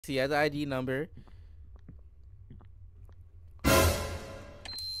He has the ID number.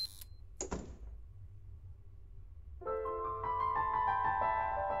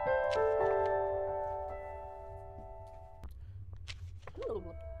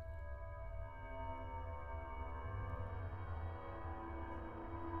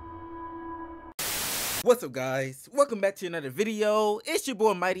 What's up, guys? Welcome back to another video. It's your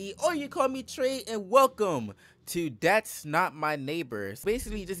boy Mighty, or you call me Trey, and welcome to That's Not My Neighbors.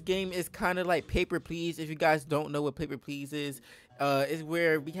 Basically, this game is kind of like Paper Please. If you guys don't know what Paper Please is, it's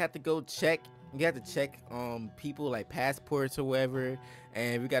where we have to go check. We have to check people like passports or whatever,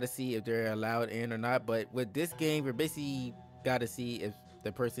 and we got to see if they're allowed in or not. But with this game, we're basically got to see if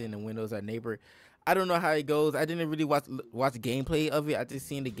the person in the window is our neighbor. I don't know how it goes. I didn't really watch gameplay of it. I just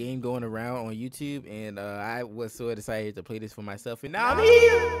seen the game going around on YouTube, and I was so excited to play this for myself. And now I'm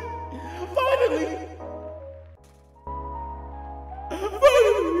here, finally.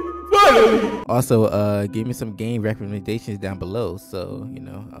 Also, give me some game recommendations down below, so you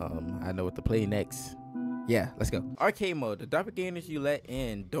know, I know what to play next. Yeah, let's go. Arcade mode. The doppelgangers you let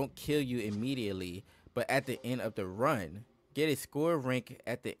in don't kill you immediately, but at the end of the run. Get a score rank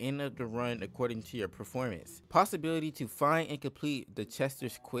at the end of the run according to your performance. Possibility to find and complete the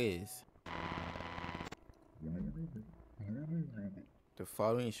Chester's quiz. The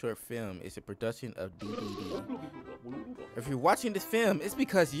following short film is a production of DVD. If you're watching this film, it's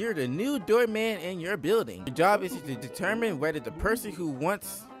because you're the new doorman in your building. Your job is to determine whether the person who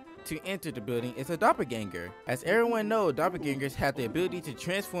wants to enter the building is a doppelganger. As everyone knows, doppelgangers have the ability to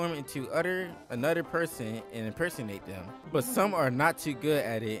transform into another person and impersonate them, but some are not too good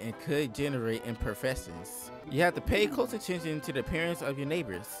at it and could generate imperfections. You have to pay close attention to the appearance of your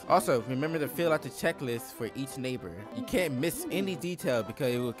neighbors. Also, remember to fill out the checklist for each neighbor. You can't miss any detail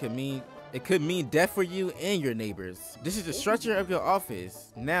because it could mean death for you and your neighbors. This is the structure of your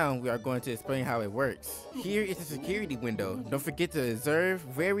office. Now we are going to explain how it works. Here is the security window. Don't forget to observe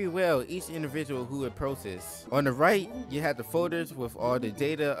very well each individual who approaches. On the right, you have the folders with all the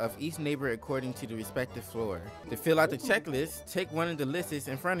data of each neighbor according to the respective floor. To fill out the checklist, take one of the lists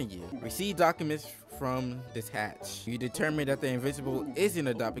in front of you. Receive documents from this hatch. You determine that the individual isn't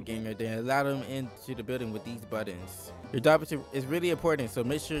a doppelganger, then allow them into the building with these buttons. Your job is really important, so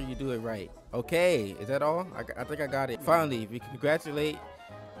make sure you do it right. Okay, is that all? I think I got it. Finally, we congratulate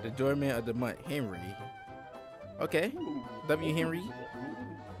the doorman of the month, Henry. Okay, W. Henry.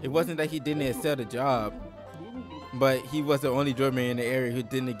 It wasn't that he didn't excel the job, but he was the only doorman in the area who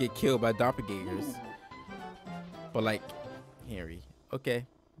didn't get killed by doppelgangers. But like, Henry. Okay,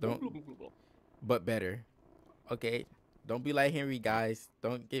 but better. Okay, don't be like Henry, guys.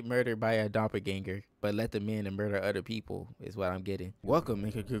 Don't get murdered by a doppelganger, but let them in and murder other people is what I'm getting. Welcome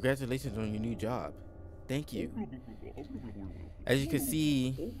and congratulations on your new job. Thank you. As you can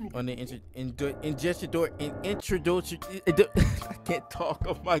see on the introduction, I can't talk.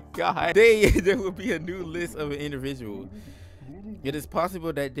 Oh my God. There will be a new list of an individual. It is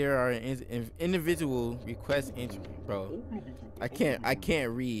possible that there are individual request entry, bro. I can't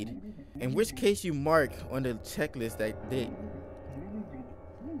read. In which case you mark on the checklist that date.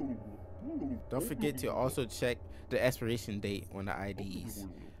 Don't forget to also check the expiration date on the IDs.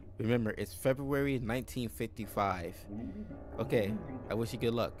 Remember, it's February 1955. Okay, I wish you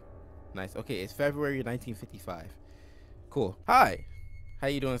good luck. Nice. Okay, it's February 1955. Cool. Hi. How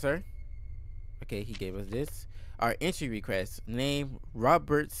you doing, sir? Okay, he gave us this. Our entry request. Name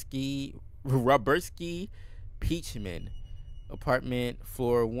Robertsky Peachman. Apartment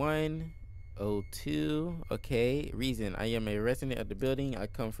floor 102. Okay. Reason. I am a resident of the building. I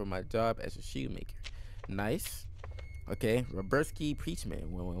come from my job as a shoemaker. Nice. Okay. Robertsky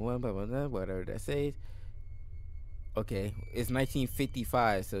Peachman. 111, whatever that says. Okay. It's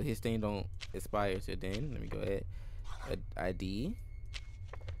 1955, so his thing don't expire till then. Let me go ahead. ID.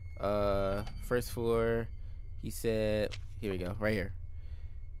 First floor. He said, here we go, right here.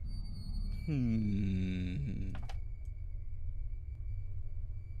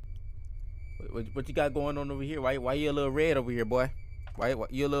 What you got going on over here? Why you a little red over here, boy? Why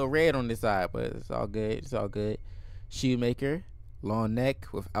you a little red on this side? But it's all good. It's all good. Shoemaker, long neck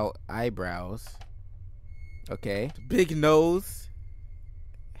without eyebrows. Okay. Big nose,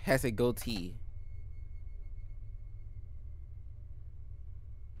 has a goatee.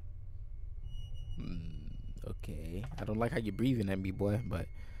 Okay, I don't like how you're breathing at me, boy, but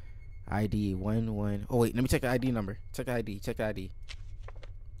ID 11. Oh wait, let me check the ID number. Check the ID.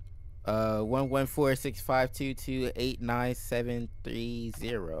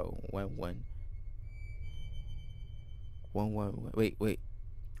 114652289730111. Wait.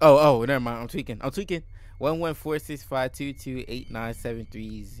 Oh, never mind. I'm tweaking.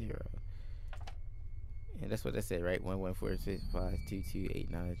 11465228970. And that's what I said, right?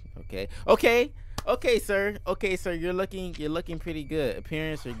 114652289. Okay. Okay, sir. Okay, sir. You're looking pretty good.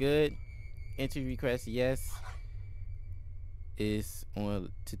 Appearance are good. Entry request, yes, is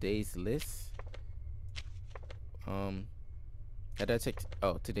on today's list. Had I checked?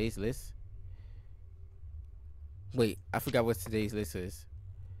 Oh, today's list. Wait, I forgot what today's list is.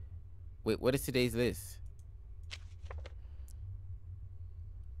 Wait, what is today's list?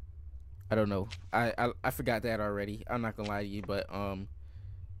 I don't know. I forgot that already. I'm not gonna lie to you, but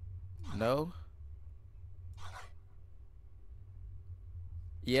no.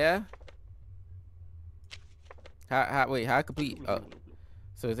 Yeah. Wait, how complete?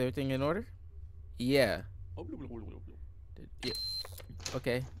 So is everything in order? Yeah. Yeah.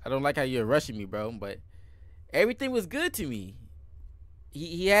 Okay. I don't like how you're rushing me, bro, but everything was good to me.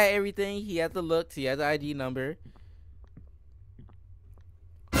 He had everything. He had the looks. He had the ID number.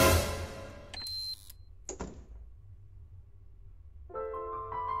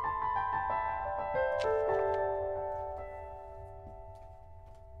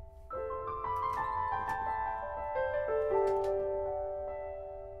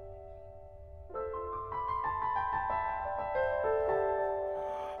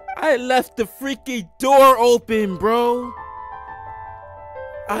 I left the freaking door open, bro.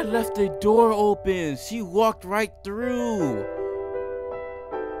 I left the door open. She walked right through.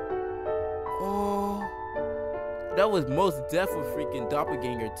 Oh, that was most definitely freaking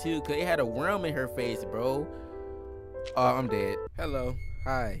doppelganger too, cause it had a worm in her face, bro. Oh, I'm dead. Hello.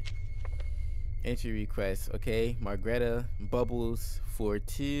 Hi. Entry request. Okay, Margreta Bubbles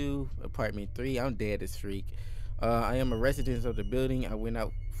 42, apartment 3. I'm dead as freak. I am a resident of the building. I went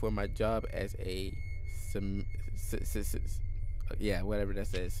out for my job as a yeah, whatever that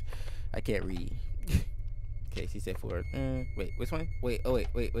says. I can't read. Okay, she said 4. Wait, which one? Wait, oh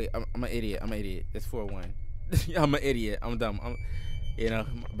wait. I'm an idiot. I'm an idiot. It's 4-1. I'm an idiot. I'm dumb. You know,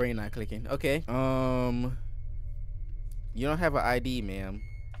 brain not clicking. Okay. You don't have an ID, ma'am.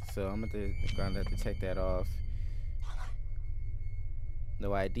 So I'm gonna have to check that off.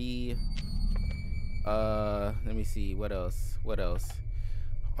 No ID. Let me see. What else?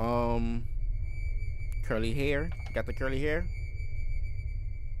 Curly hair. Got the curly hair.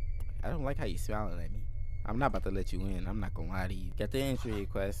 I don't like how you smiling at me. I'm not about to let you in. I'm not gonna lie to you. Got the entry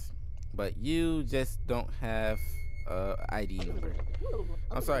request, but you just don't have ID number.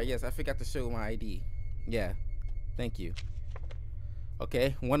 I'm sorry. Yes, I forgot to show my ID. Yeah. Thank you.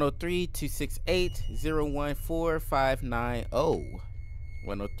 Okay. 103-268-014590.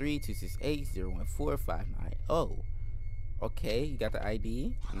 103-268-014590. Okay, you got the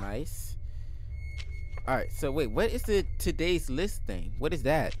ID. Nice. All right. So wait, what is the today's list thing? What is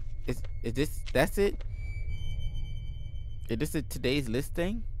that? Is this? That's it? Is this a today's list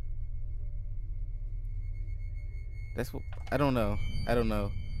thing? That's what I don't know.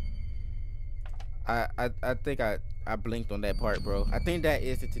 I think I blinked on that part, bro. I think that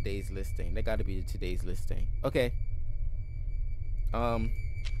is the today's list thing. That got to be the today's list thing. Okay. I'm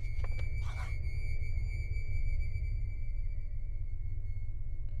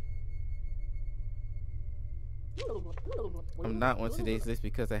not on today's list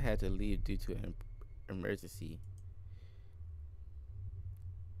because I had to leave due to an emergency.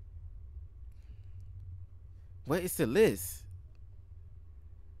 What is the list?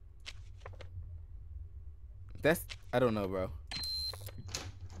 That's, I don't know, bro.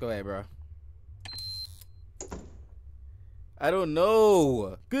 Go ahead, bro. I don't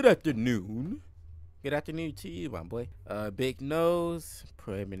know. Good afternoon. Good afternoon to you, my boy. Big nose,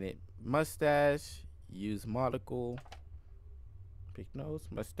 prominent mustache, use monocle. Big nose,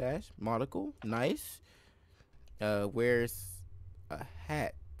 mustache, monocle, nice. Wears a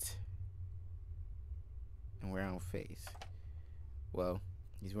hat and round face. Well,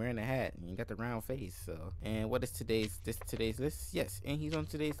 he's wearing a hat and you got the round face, so. And what is today's list? Yes, and he's on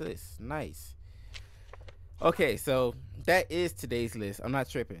today's list. Nice. Okay, so that is today's list. I'm not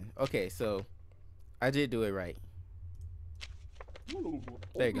tripping. Okay, so I did do it right.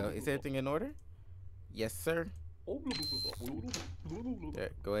 There you go. Is everything in order? Yes, sir. There,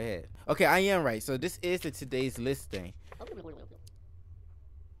 go ahead. Okay, I am right. So this is the today's list thing.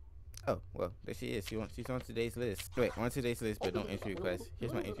 Oh, well, there she is. She's on today's list. Wait, on today's list, but don't entry request.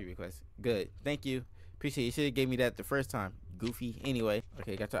 Here's my entry request. Good. Thank you. Appreciate it. You should have gave me that the first time. Goofy. Anyway.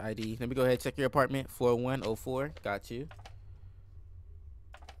 Okay, got your ID. Let me go ahead and check your apartment. 4104. Got you.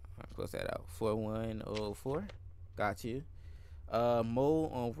 I'll close that out. 4104. Got you.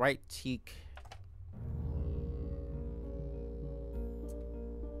 Mole on right cheek.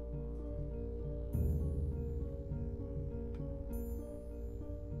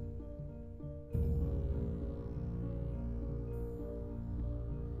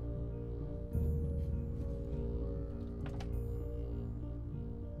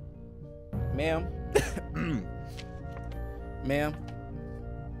 Ma'am. Ma'am.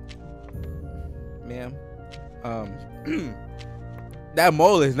 Ma'am. That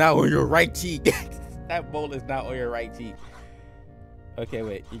mole is not on your right cheek. That mole is not on your right cheek. Okay,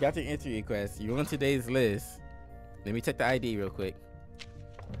 wait. You got your entry request. You're on today's list. Let me check the ID real quick.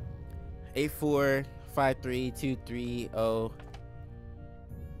 8453230. Oh!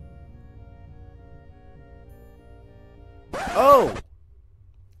 Oh!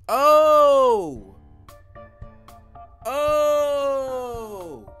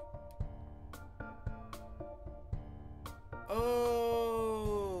 Oh!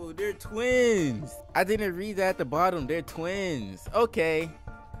 Oh! They're twins. I didn't read that at the bottom. They're twins. Okay.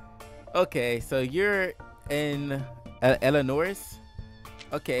 Okay, so you're in Illinois?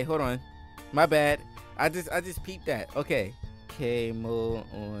 Okay, hold on. My bad. I just peeped that. Okay. Camo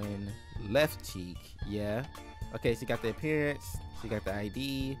on left cheek. Yeah. Okay, she got the appearance. She got the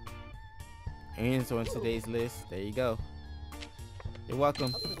ID. And so on today's list. There you go. You're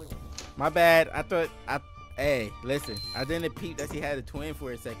welcome. My bad. Hey, listen. I didn't peep that she had a twin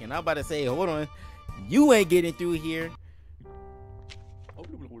for a second. I'm about to say, hold on. You ain't getting through here.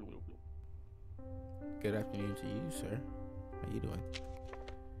 Good afternoon to you, sir. How you doing?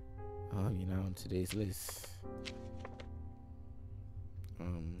 You're not on today's list.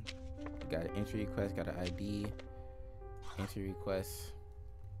 Got an entry request, got an ID. Entry request.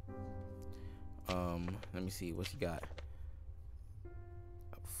 Let me see what you got.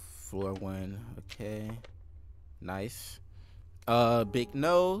 Floor 1, okay. Nice. Big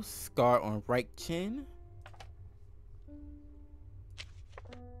nose, scar on right chin.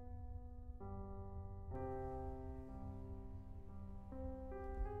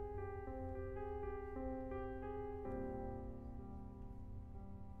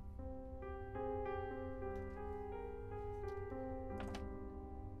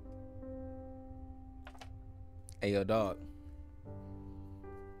 Hey, yo, dog.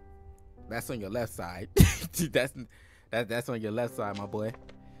 That's on your left side. that's on your left side, my boy.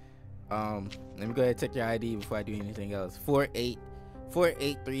 Let me go ahead and check your ID before I do anything else.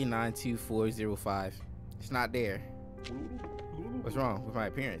 48392405. It's not there. What's wrong with my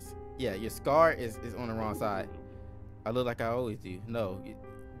appearance? Yeah, your scar is on the wrong side. I look like I always do. No,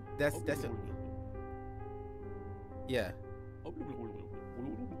 that's a, yeah.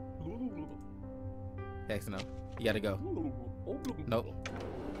 Heck no. You gotta go. Nope.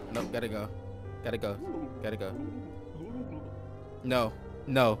 Nope, gotta go. Gotta go. Gotta go. No.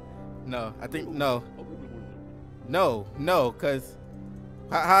 No. No. I think no. No. No, cause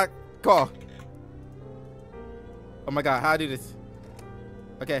how call. Oh my god, how I do this?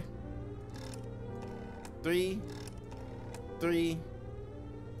 Okay. 3,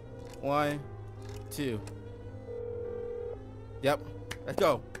 1, 2. Yep. Let's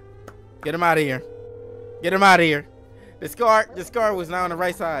go. Get him out of here. Get him out of here. The scar was now on the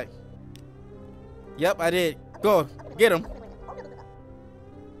right side. Yep, I did. Go. Get him.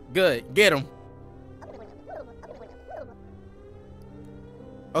 Good. Get him.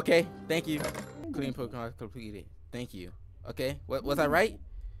 Okay. Thank you. Clean program completed. Thank you. Okay. What was I right?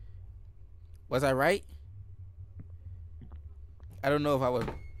 Was I right? I don't know if I was.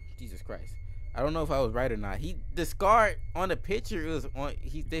 Jesus Christ. I don't know if I was right or not. The scar on the picture was on.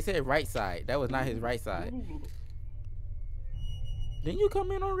 They said right side. That was not his right side. Didn't you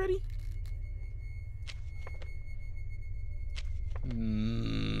come in already?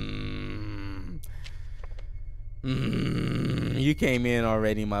 You came in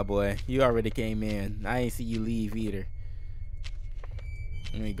already, my boy. You already came in. I ain't see you leave either.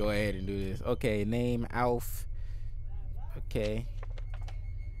 Let me go ahead and do this. Okay, name Alf. Okay.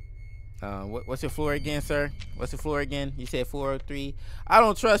 What's your floor again, sir? What's your floor again? You said 403. I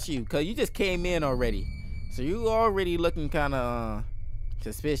don't trust you because you just came in already. So you already looking kind of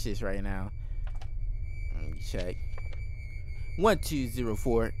suspicious right now. Let me check.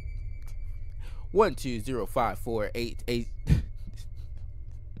 1204 1205488.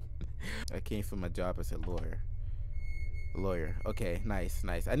 I came for my job as a lawyer. Okay, nice.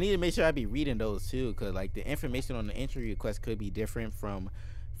 I need to make sure I be reading those too, cause like the information on the entry request could be different from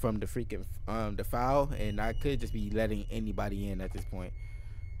the freaking the file, and I could just be letting anybody in at this point.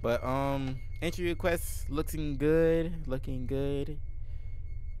 But entry request looking good.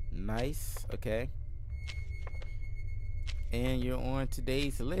 Nice. Okay. And you're on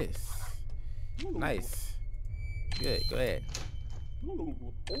today's list. Nice. Good. Go ahead. Go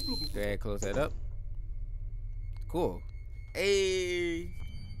ahead, close that up. Cool. Hey.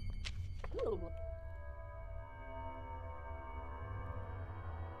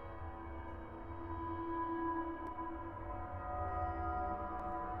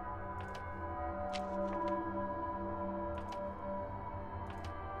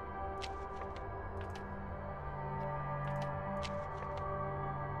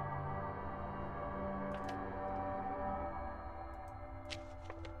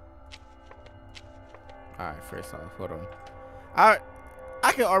 Alright, first off, hold on. I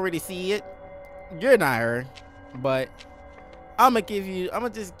can already see it. You're not her, but I'm gonna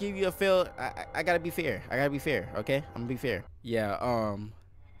just give you a feel. I gotta be fair. I gotta be fair, okay? I'm gonna be fair. Yeah, yeah,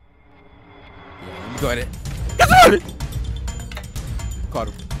 let me go ahead. Get it! Caught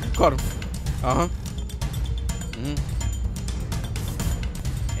him. Caught him. Uh-huh. And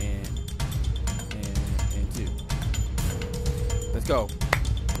two. Let's go.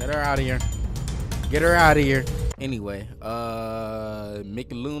 Get her out of here. Get her out of here. Anyway,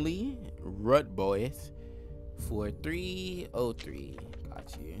 McLooney Rut Boys 4303.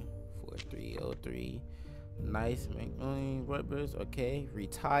 Got you. 4303. Nice McLooney Rut Boys. Okay.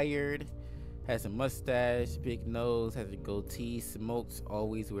 Retired. Has a mustache, big nose, has a goatee, smokes,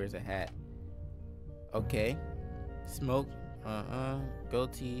 always wears a hat. Okay. Smoke,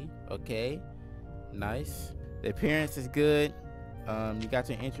 goatee, okay. Nice. The appearance is good. You got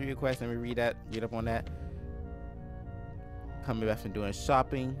your entry request. Let me read up on that. Coming back from doing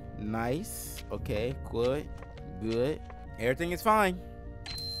shopping. Nice. Okay, good. Everything is fine.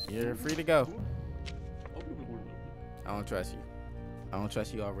 You're free to go. I don't trust you. I don't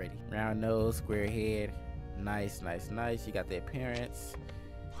trust you already. Round nose, square head. Nice. You got the appearance.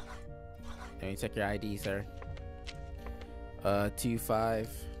 Let me check your ID, sir. 25.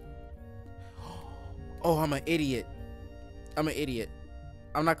 Oh, I'm an idiot. I'm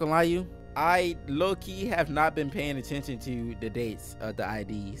not gonna lie to you. I low-key have not been paying attention to the dates of the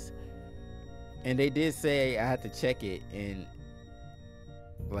IDs. And they did say I had to check it, and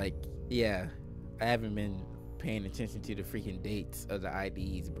like, yeah, I haven't been paying attention to the freaking dates of the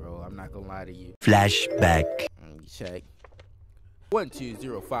IDs, bro. I'm not gonna lie to you. Flashback. Let me check.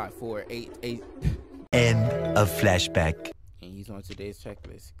 1205488. End of flashback. And he's on today's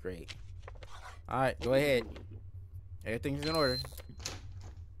checklist. Great. All right, go ahead. Everything's in order.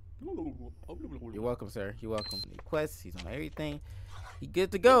 You're welcome, sir. You're welcome. Requests. He's on everything. He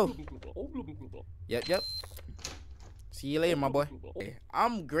good to go. Yep. See you later, my boy. Hey,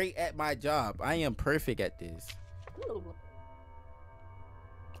 I'm great at my job. I am perfect at this.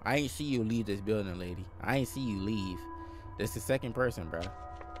 I ain't see you leave this building, lady. I ain't see you leave. That's the second person, bro.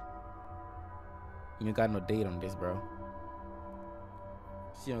 You don't got no date on this, bro.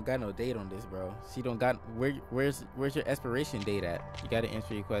 She don't got no date on this, bro. She don't got where's your expiration date at? You got an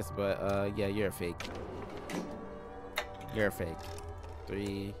entry request, but yeah, you're a fake. You're a fake.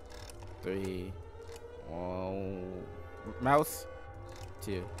 3 mouse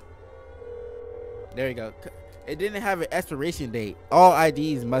 2. There you go. It didn't have an expiration date. All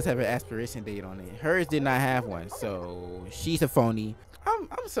IDs must have an expiration date on it. Hers did not have one, so she's a phony. I'm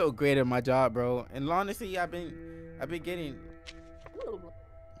so great at my job, bro. And honestly, I've been getting.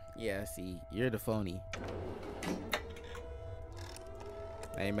 Yeah, see, you're the phony.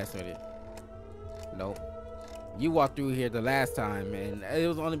 I ain't messing with it. Nope. You walked through here the last time, and it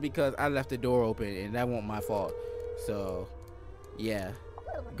was only because I left the door open, and that wasn't my fault. So, yeah.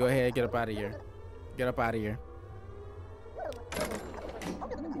 Go ahead, get up out of here. Get up out of here.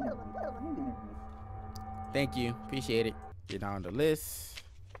 Thank you. Appreciate it. You're not on the list.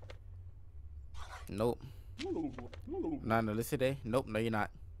 Nope. Not on the list today? Nope, no, you're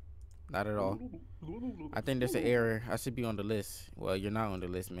not. Not at all. I think there's an error. I should be on the list. Well, you're not on the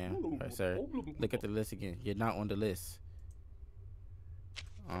list, man. All right, sir. Look at the list again. You're not on the list.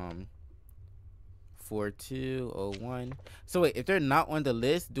 4201. So wait, if they're not on the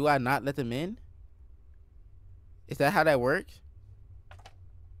list, do I not let them in? Is that how that works?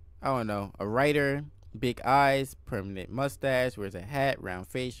 I don't know. A writer, big eyes, permanent mustache, wears a hat, round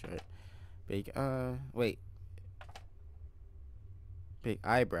face, short. Big wait. Big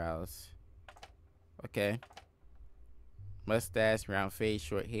eyebrows. Okay. Mustache, round face,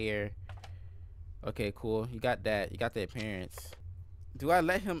 short hair. Okay, cool. You got that. You got the appearance. Do I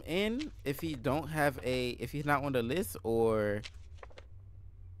let him in if he don't have if he's not on the list, or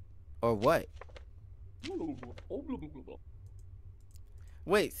what?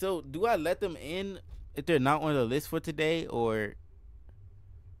 Wait, so do I let them in if they're not on the list for today, or?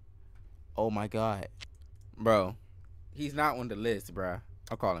 Oh my God, bro. He's not on the list, bro.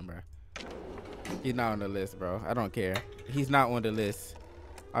 I'll call him, bro. He's not on the list, bro. I don't care. He's not on the list.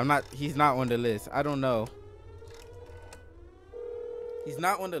 He's not on the list. I don't know. He's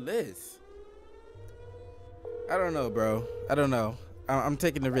not on the list. I don't know, bro. I don't know. I'm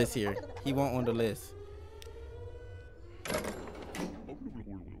taking the risk here. He won't on the list.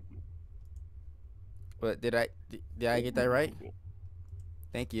 But did I get that right?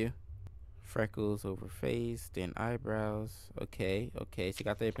 Thank you. Freckles over face, thin eyebrows. Okay. She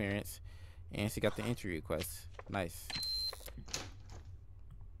got the appearance, and she got the entry request. Nice.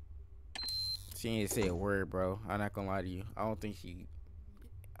 She ain't say a word, bro. I'm not gonna lie to you. I don't think she.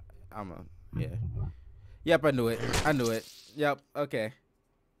 Yeah. Yep, I knew it. I knew it. Yep. Okay.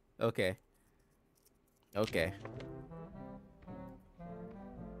 Okay. Okay.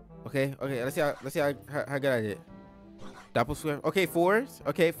 Okay. Okay. Let's see how good I did. Doppelswift. Okay, 4s.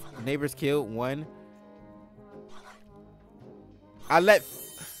 Okay, neighbors killed 1. I let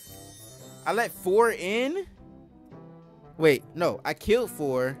 4 in. Wait, no, I killed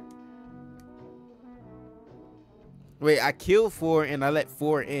 4. Wait, I killed 4 and I let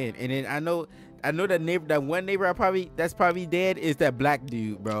 4 in, and then I know that one neighbor that's probably dead is that black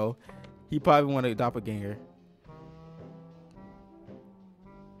dude, bro. He probably want a doppelganger.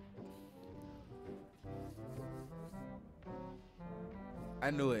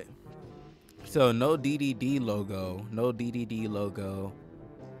 I knew it. So no DDD logo, no DDD logo.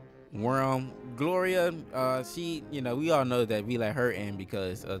 Worm, Gloria, she, you know, we all know that we let her in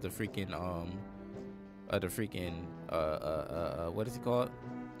because of the freaking what is it called?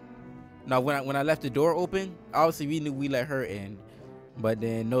 Now when I left the door open, obviously we knew we let her in, but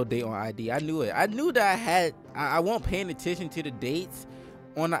then no date on ID. I knew it. I knew that I wasn't paying attention to the dates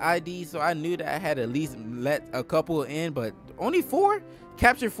on the ID, so I knew that I had at least let a couple in, but only 4,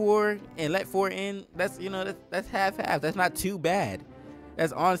 capture 4 and let 4 in. That's, you know, that's half. That's not too bad.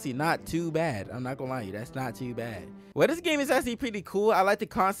 That's honestly not too bad. I'm not gonna lie to you, that's not too bad. Well, this game is actually pretty cool. I like the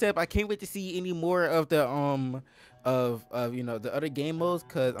concept. I can't wait to see any more of the you know, the other game modes,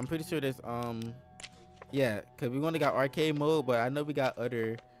 cause I'm pretty sure there's yeah, cause we only got arcade mode, but I know we got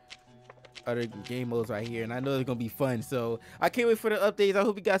other game modes right here, and I know it's gonna be fun. So I can't wait for the updates. I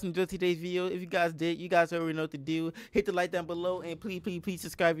hope you guys enjoyed today's video. If you guys did, you guys already know what to do. Hit the like down below, and please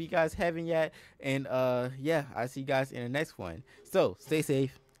subscribe if you guys haven't yet. And yeah, I'll see you guys in the next one. So stay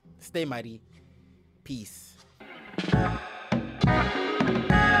safe, stay mighty, peace.